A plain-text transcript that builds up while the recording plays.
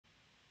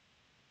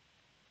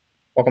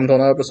Welcome to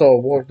another episode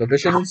of War of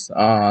Divisions.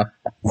 We're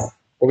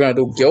gonna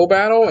do guild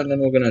battle, and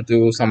then we're gonna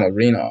do some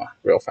arena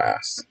real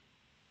fast.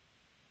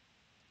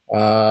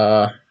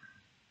 I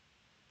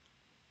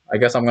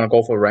guess I'm gonna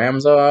go for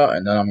Ramza,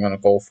 and then I'm gonna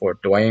go for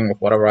Dwayne with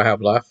whatever I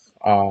have left.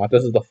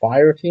 This is the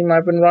fire team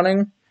I've been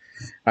running.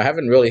 I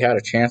haven't really had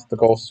a chance to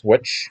go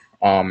switch.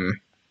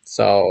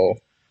 So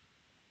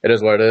it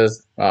is what it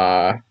is.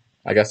 I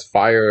guess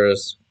fire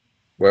is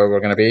where we're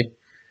gonna be.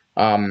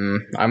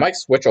 I might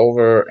switch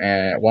over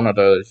and one of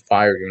the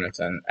fire units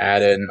and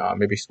add in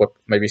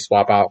maybe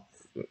swap out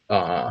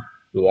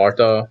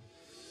Luarta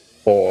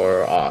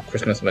for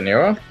Christmas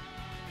Vanera.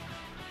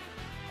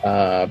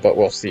 But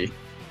we'll see.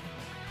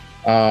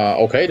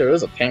 Okay, there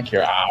is a tank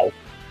here. Ow!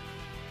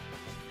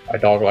 My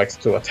dog likes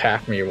to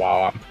attack me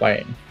while I'm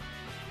playing.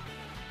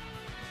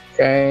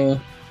 Okay.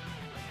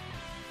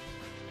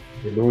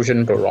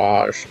 Illusion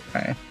Barrage.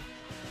 Okay.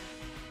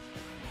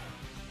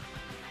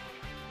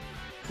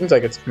 Seems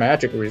like it's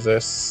magic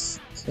resist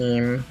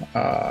team.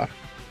 I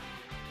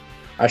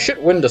should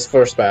win this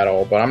first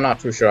battle, but I'm not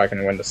too sure I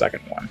can win the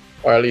second one.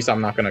 Or at least I'm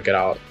not gonna get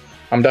out.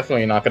 I'm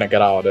definitely not gonna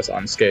get out of this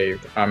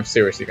unscathed. I'm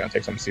seriously gonna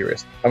take some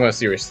I'm gonna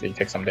seriously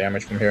take some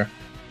damage from here.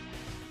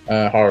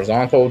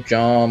 Horizontal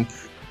jump,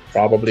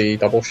 probably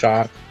double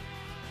shot.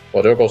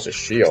 Well, there goes the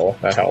shield.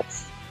 That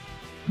helps.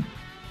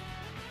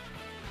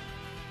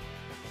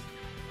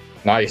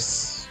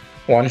 Nice.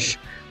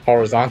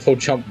 Horizontal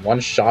jump,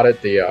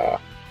 one-shotted the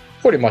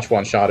pretty much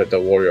one-shotted the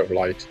Warrior of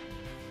Light.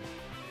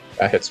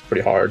 That hits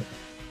pretty hard.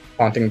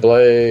 Haunting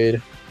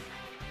Blade.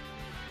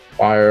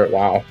 Fire.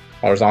 Wow.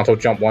 Horizontal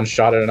jump,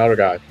 one-shotted another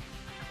guy.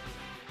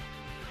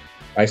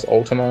 Nice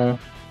Ultima.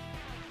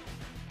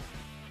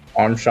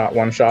 Arm shot,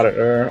 one-shotted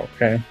her.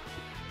 Okay.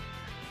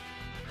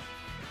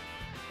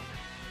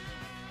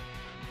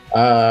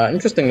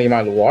 Interestingly,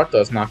 my Luarta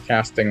is not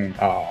casting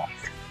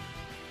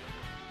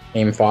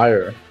aim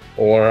fire.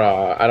 Or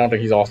I don't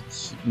think he's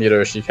also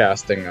neither is she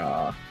casting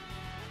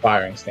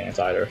firing stance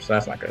either, so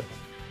that's not good.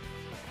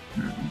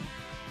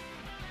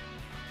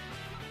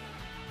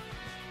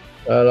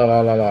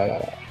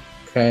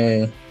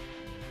 Okay.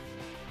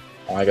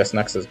 I guess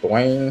next is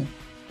Dwayne.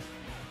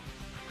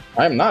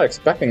 I'm not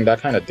expecting that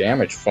kind of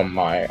damage from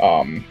my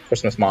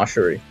Christmas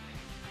Mashiri.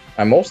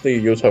 I mostly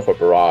use her for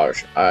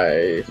barrage.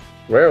 I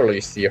rarely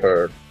see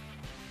her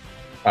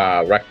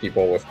wreck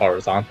people with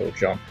horizontal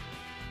jump.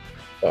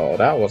 So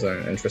that was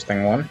an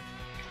interesting one.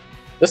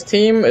 This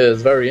team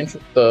is very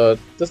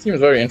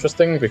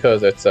interesting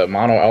because it's a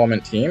mono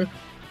element team,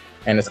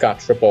 and it's got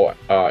triple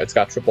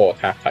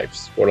attack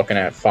types. We're looking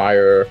at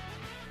fire,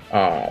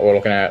 we're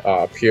looking at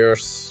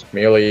pierce,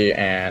 melee,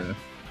 and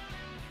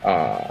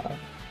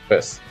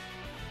this.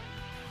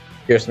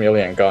 Pierce,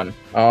 melee, and gun.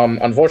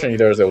 Unfortunately,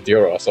 there's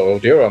Ildira, so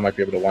Ildira might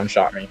be able to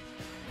one-shot me.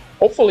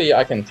 Hopefully,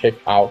 I can take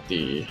out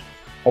the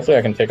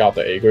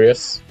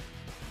Agrius.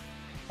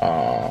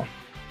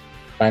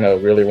 Kind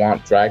of really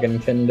want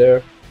Dragonkin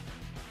there.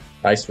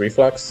 Nice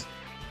reflex.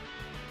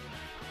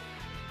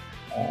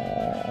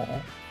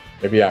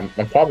 Maybe I'm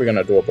probably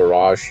gonna do a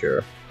barrage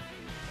here.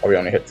 Probably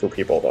only hit 2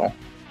 people though.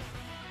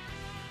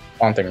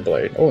 Haunting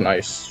Blade. Oh,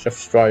 nice. Shift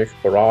strike,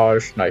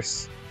 barrage.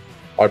 Nice.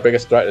 Our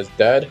biggest threat is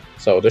dead,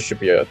 so this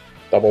should be a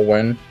double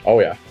win. Oh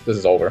yeah, this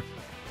is over.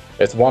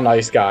 It's one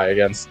ice guy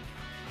against.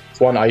 It's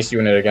one ice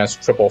unit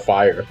against triple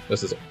fire.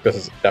 This is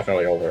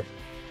definitely over.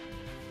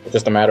 It's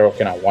just a matter of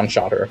can I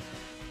one-shot her.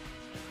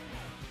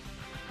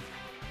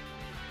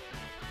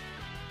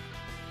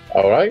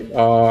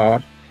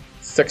 Alright,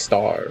 6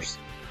 stars.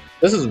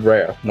 This is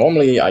rare.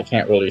 Normally, I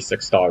can't really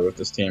 6-star with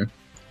this team.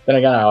 Then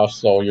again, I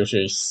also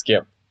usually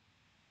skip.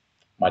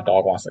 My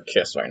dog wants a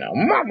kiss right now.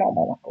 Mama,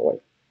 go away.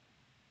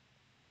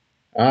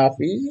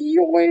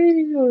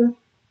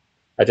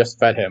 I just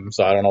fed him,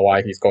 so I don't know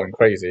why he's going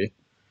crazy.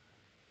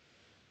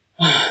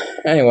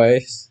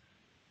 Anyways.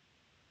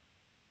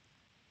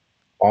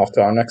 Off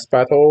to our next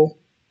battle.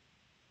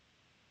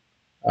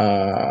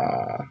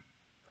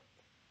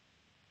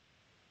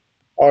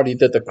 Already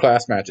did the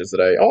class matches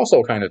today.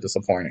 Also kind of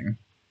disappointing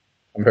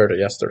compared to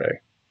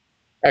yesterday.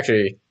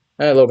 Actually,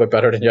 a little bit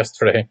better than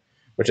yesterday,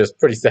 which is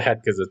pretty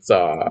sad because it's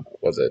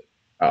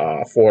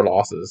 4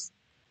 losses.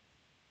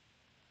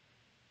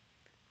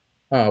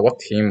 What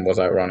team was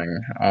I running?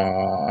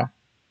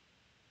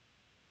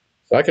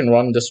 So I can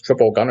run this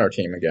triple gunner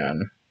team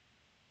again.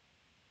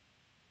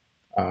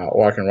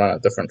 Or I can run a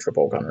different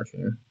triple gunner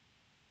team.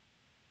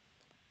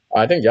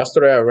 I think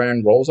yesterday I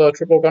ran Rosa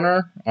triple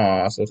gunner.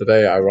 So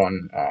today I'll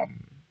run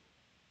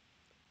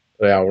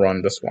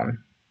this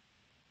one.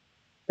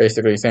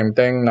 Basically, same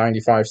thing.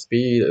 95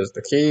 speed is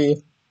the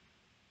key.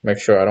 Make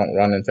sure I don't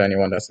run into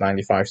anyone that's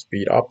 95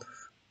 speed up.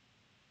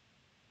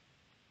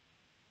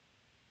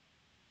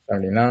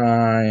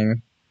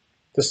 79.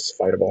 This is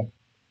fightable.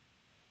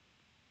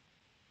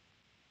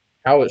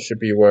 Howlet should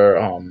be where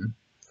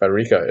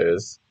Federica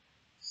is.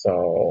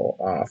 So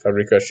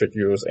Federica should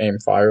use aim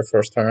fire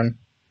first turn.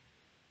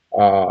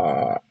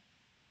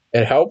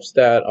 It helps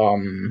that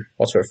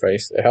what's her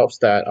face? It helps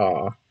that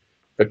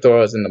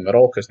Viktora is in the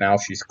middle because now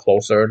she's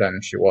closer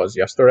than she was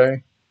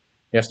yesterday.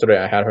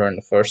 Yesterday I had her in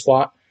the first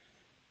slot.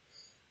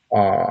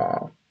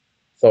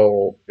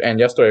 And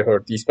yesterday her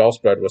D-spell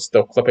spread was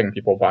still clipping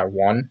people by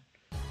 1.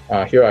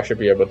 Here I should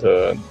be able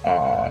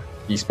to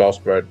D-spell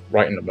spread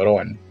right in the middle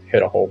and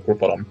hit a whole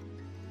group of them.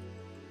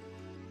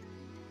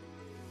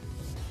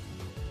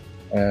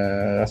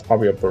 And that's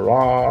probably a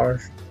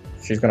barrage.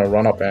 She's gonna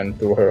run up and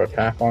do her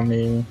attack on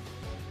me.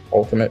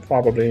 Ultimate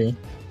probably.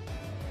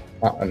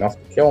 Not enough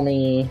to kill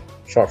me.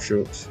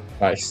 Sharpshoot.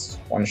 Nice.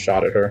 One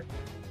shot at her.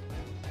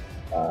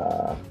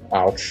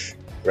 Ouch.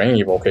 Rain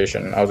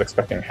Evocation. I was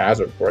expecting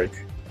Hazard Break.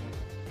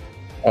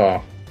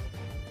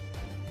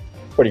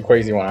 Pretty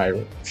crazy when I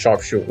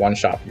sharpshoot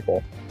one-shot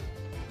people.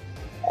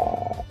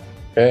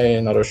 Okay,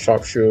 another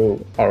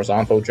sharpshoot,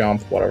 horizontal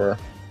jump, whatever.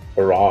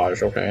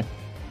 Barrage, okay.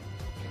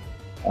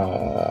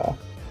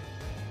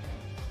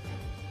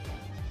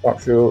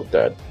 Sharpshoot,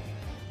 dead.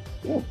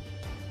 Ooh.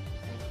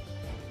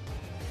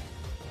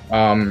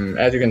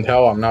 As you can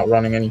tell, I'm not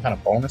running any kind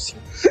of bonus.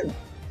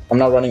 I'm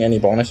not running any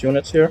bonus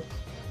units here.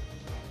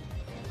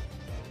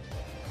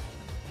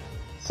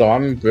 So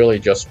I'm really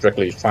just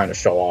strictly trying to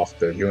show off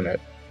the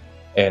unit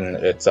in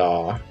its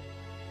in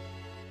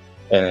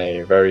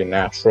a very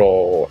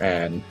natural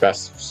and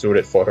best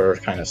suited for her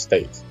kind of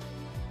state.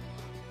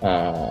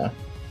 Because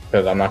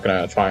I'm not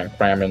gonna try and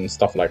cram in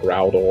stuff like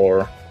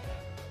Raldor.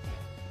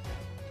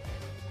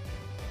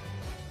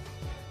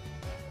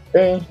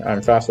 Okay,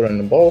 I'm faster than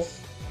them both.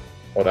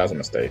 Oh, that's a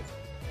mistake.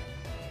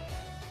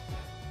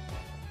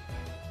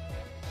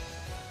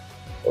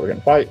 So we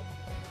can fight.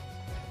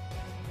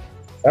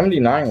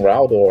 79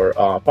 Raldor,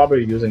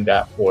 probably using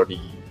that for the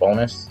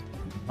bonus.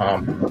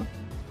 I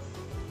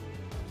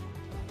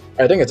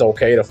think it's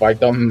okay to fight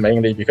them,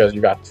 mainly because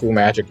you got 2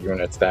 magic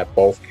units that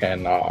both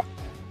can, not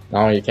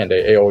only can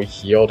they AoE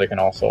heal, they can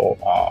also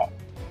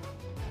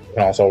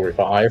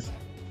revive.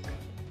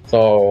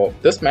 So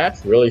this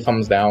match really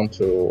comes down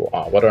to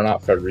whether or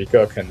not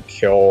Frederica can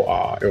kill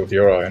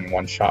Ildira in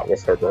one shot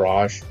with her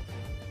barrage.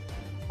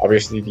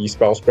 Obviously the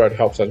spell spread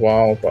helps as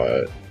well,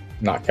 but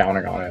not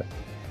counting on it.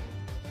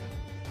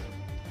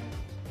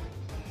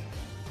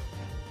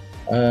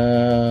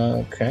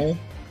 Okay.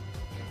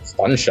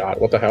 Stun shot,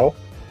 what the hell?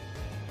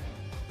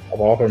 Of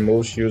all her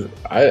moves she used,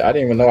 I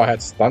didn't even know I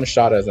had stun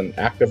shot as an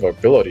active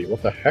ability,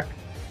 what the heck?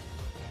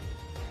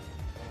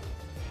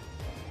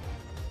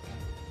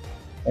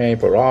 A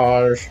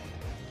barrage.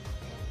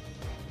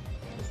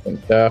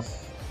 Instant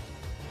death.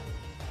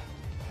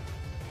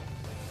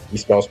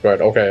 E-spell spread,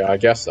 okay, I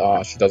guess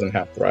she doesn't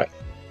have threat.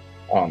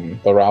 The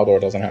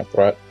Raldor doesn't have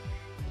threat.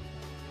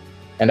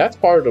 And that's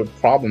part of the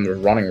problem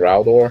with running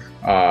Raldor,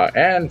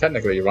 and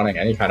technically running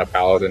any kind of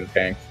paladin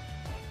tank.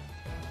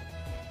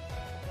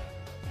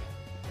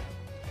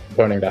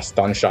 Burning that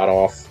stun shot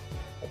off.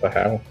 What the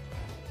hell?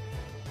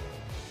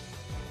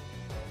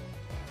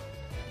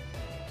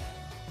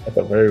 That's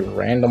a very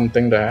random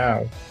thing to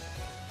have.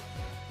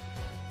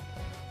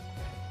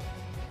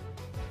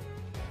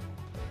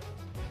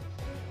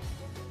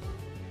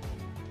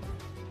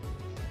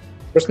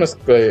 Christmas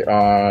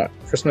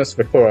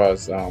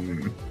Viktora's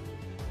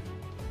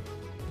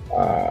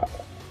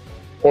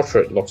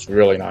portrait looks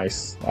really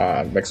nice.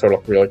 Makes her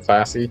look really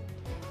classy.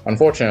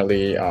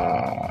 Unfortunately,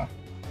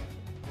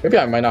 maybe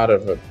I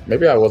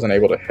wasn't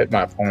able to hit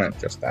my opponent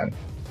just then.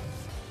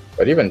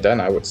 But even then,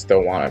 I would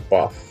still want a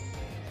buff.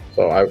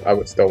 So I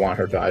would still want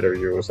her to either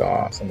use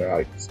something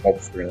like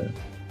Smoke Screen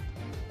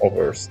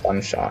over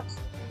Stun Shot.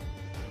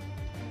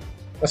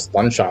 The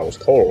Stun Shot was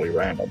totally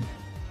random.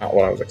 Not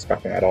what I was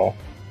expecting at all.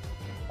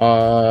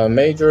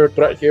 Major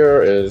threat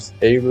here is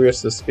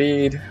Agrius'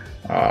 speed.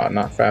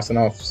 Not fast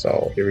enough,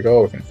 so here we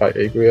go. We can fight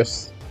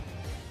Agrius.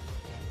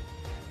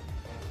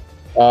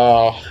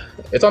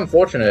 It's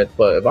unfortunate,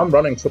 but if I'm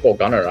running triple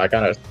gunner, I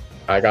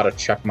gotta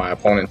check my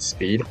opponent's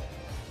speed,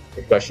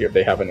 especially if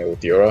they have an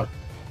Ildira.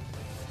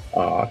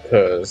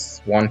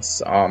 Because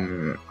once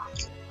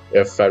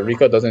if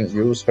Frederica doesn't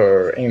use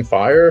her aim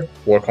fire,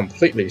 we're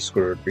completely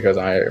screwed because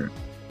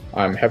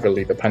I'm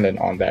heavily dependent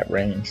on that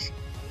range.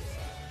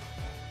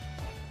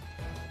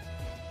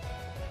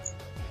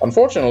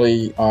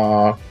 Unfortunately,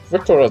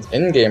 Viktora's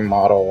in-game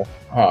model,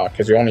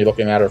 because you're only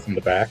looking at her from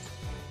the back,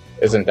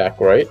 isn't that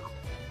great.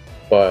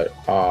 But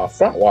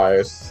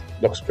front-wise,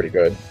 looks pretty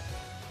good.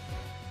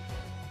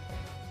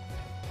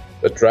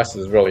 The dress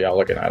is really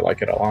elegant. I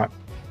like it a lot.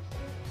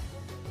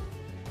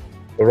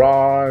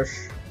 Barrage,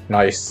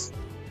 nice.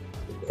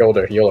 Killed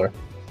her healer.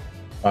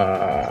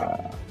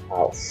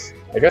 Ouch.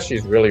 I guess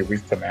she's really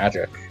weak to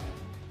magic,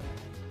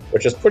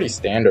 which is pretty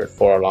standard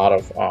for a lot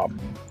of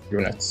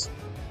units.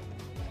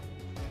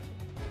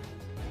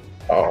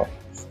 Oh,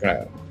 she's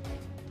gonna.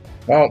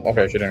 Well,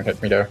 okay, she didn't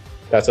hit me there.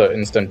 That's an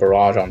instant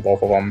barrage on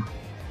both of them.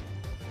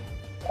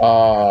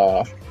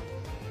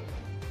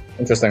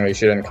 Interestingly,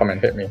 she didn't come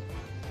and hit me.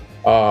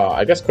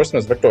 I guess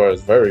Christmas Viktora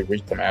is very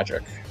weak to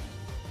magic.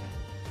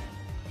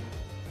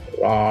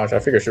 Barrage, I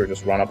figured she would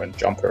just run up and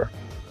jump her.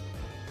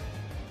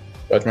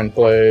 Judgment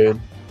Blade.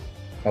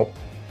 Nope.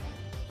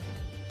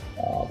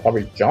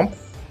 Probably jump.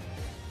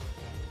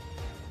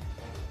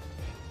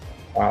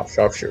 Wow,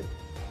 sharpshoot.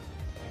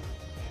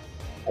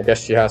 I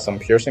guess she has some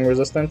piercing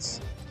resistance.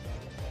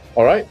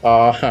 Alright,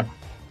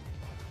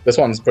 this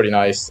one's pretty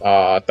nice.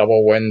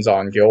 Double wins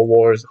on Guild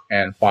Wars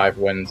and 5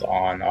 wins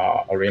on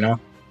Arena.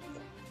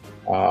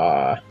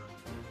 A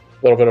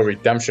little bit of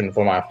redemption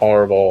for my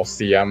horrible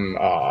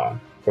CM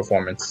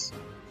performance.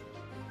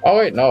 Oh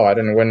wait, no, I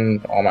didn't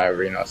win all my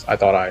arenas. I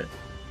thought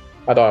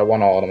I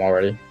won all of them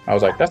already. I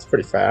was like, that's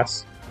pretty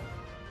fast.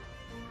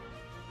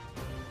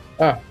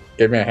 Ah,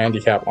 gave me a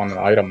handicap on an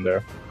item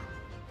there.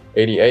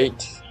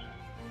 88.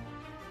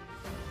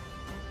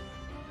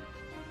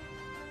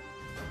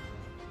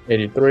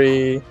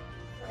 83.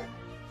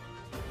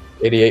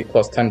 88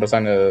 plus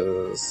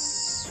 10%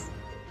 is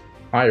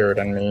higher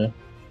than me.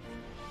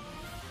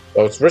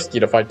 So it's risky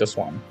to fight this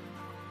one.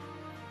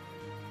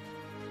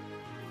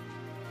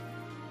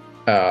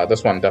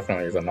 This one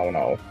definitely is a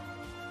no-no.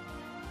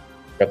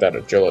 Got that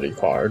agility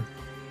card.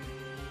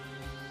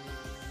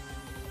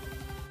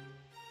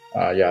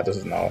 Yeah, this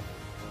is no.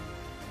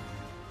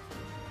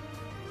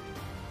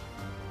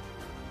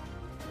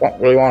 Don't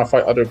really want to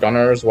fight other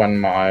gunners when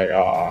my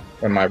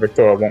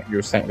Viktora won't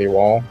use Saintly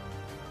Wall.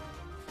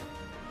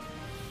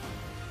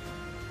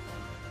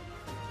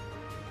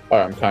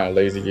 I'm kind of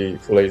lazy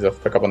to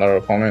pick up another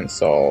opponent,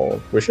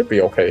 so we should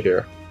be okay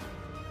here.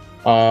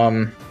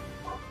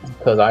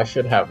 Because I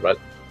should have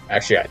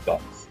actually I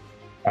don't.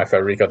 My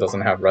Federica doesn't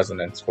have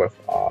resonance with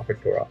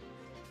Viktora.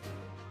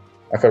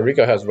 My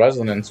Federica has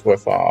resonance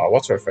with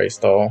what's her face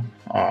though?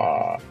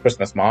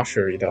 Christmas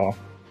Mastery though.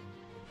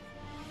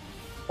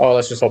 Oh,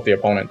 let's just hope the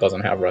opponent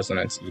doesn't have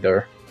resonance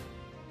either.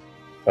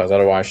 Because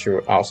otherwise she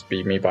will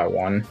outspeed me by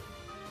 1.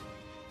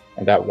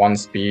 And that 1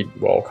 speed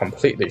will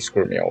completely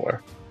screw me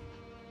over.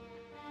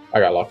 I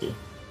got lucky.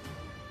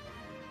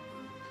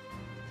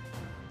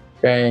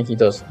 Okay, he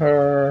does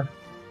her.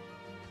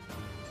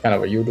 It's kind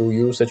of a you do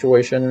you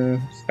situation.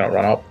 He's gonna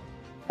run up.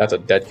 That's a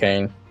dead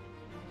cane.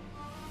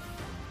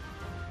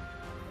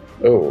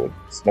 Oh,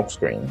 smoke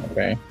screen,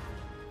 okay.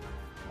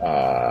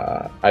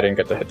 I didn't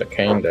get to hit the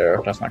cane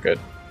there. That's not good.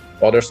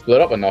 Well, they're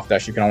split up enough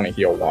that she can only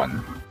heal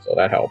 1, so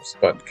that helps.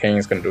 But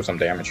Kane's gonna do some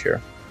damage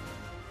here.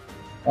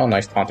 Oh,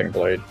 nice taunting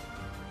blade.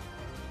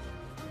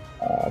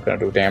 Gonna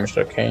do damage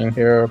to Kane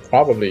here.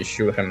 Probably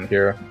shoot him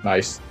here.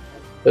 Nice.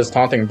 This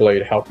taunting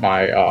blade helped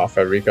my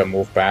Federica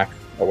move back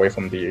away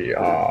from the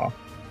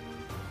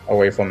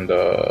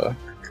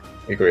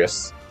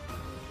Igrius.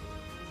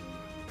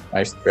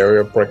 Nice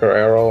barrier breaker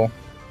arrow.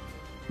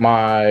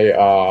 My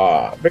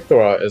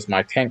Viktora is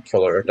my tank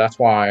killer. That's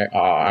why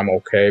I'm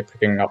okay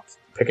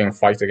picking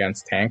fights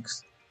against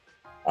tanks.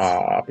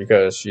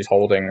 Because she's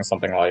holding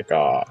something like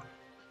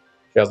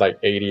she has like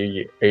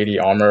 80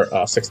 armor,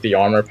 60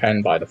 armor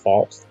pen by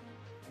default,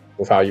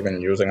 without even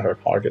using her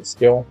target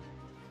skill.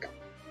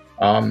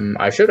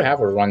 I should have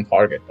her run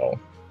target though.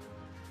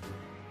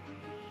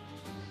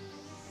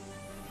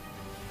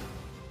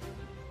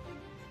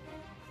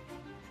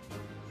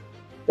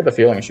 I get the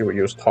feeling she would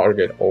use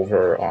target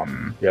over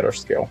the other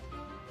skill.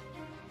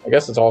 I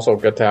guess it's also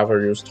good to have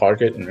her use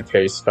target in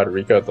case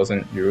Federica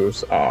doesn't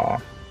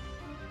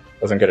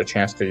get a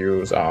chance to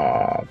use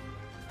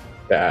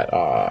that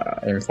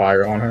aim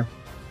fire on her.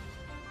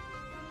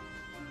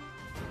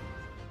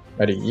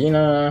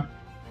 Medellina.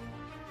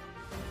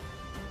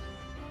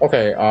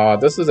 Okay,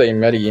 this is a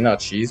Medellina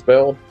cheese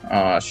build.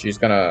 She's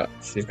gonna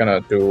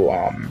do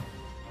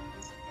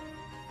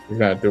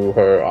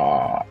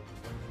her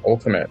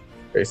ultimate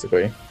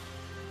basically.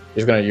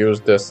 She's gonna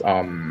use this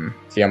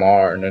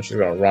TMR and then she's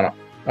gonna run up.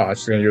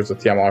 She's gonna use the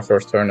TMR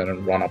first turn and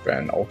then run up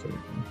and ultimate.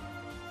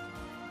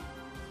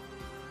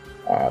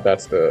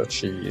 That's the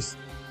cheese.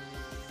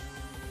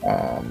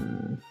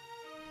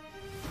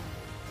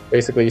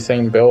 Basically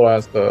same build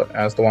as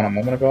the one a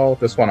moment ago.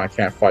 This one I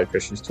can't fight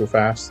because she's too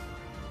fast.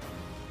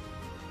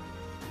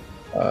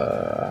 How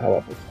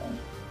about this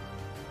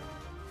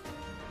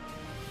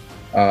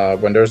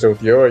one? When there's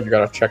Ildira, you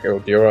gotta check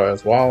Ildira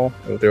as well.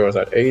 Ildira's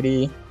at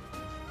 80.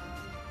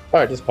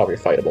 Alright, this is probably a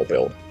fightable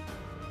build.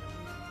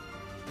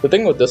 The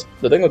thing with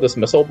this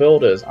missile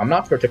build is I'm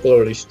not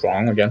particularly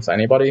strong against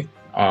anybody.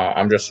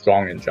 I'm just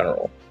strong in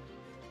general.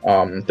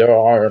 There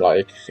are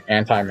like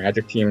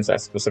anti-magic teams that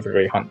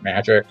specifically hunt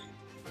magic.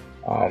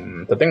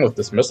 The thing with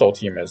this missile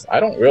team is I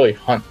don't really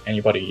hunt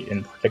anybody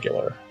in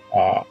particular.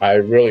 I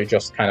really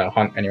just kind of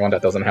hunt anyone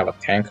that doesn't have a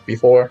tank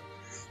before.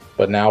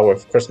 But now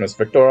with Christmas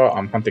Viktora,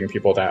 I'm hunting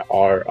people that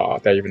are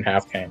that even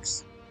have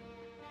tanks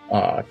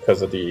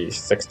because of the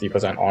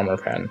 60% armor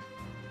pen.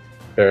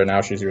 There,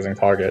 now she's using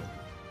target.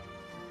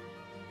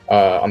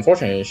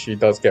 Unfortunately, she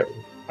does get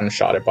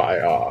one-shotted by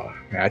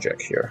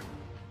magic here,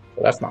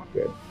 so that's not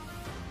good.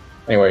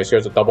 Anyways,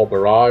 here's a double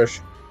barrage.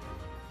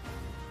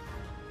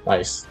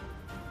 Nice.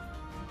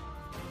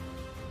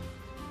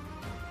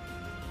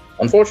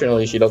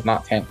 Unfortunately, she does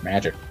not tank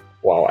magic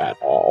well at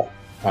all.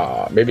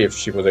 Maybe if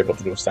she was able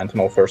to do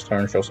Sentinel first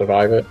turn, she'll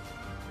survive it.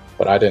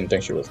 But I didn't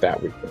think she was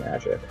that weak to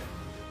magic.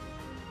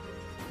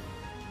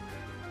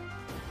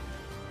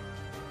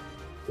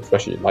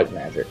 Especially light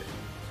magic.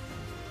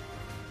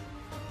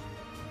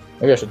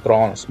 Maybe I should throw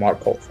on a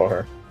smart cult for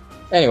her.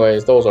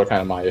 Anyways, those are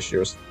kind of my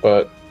issues.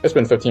 But it's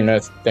been 15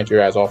 minutes. Thank you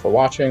guys all for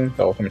watching.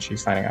 The Ultimate Chief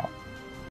signing out.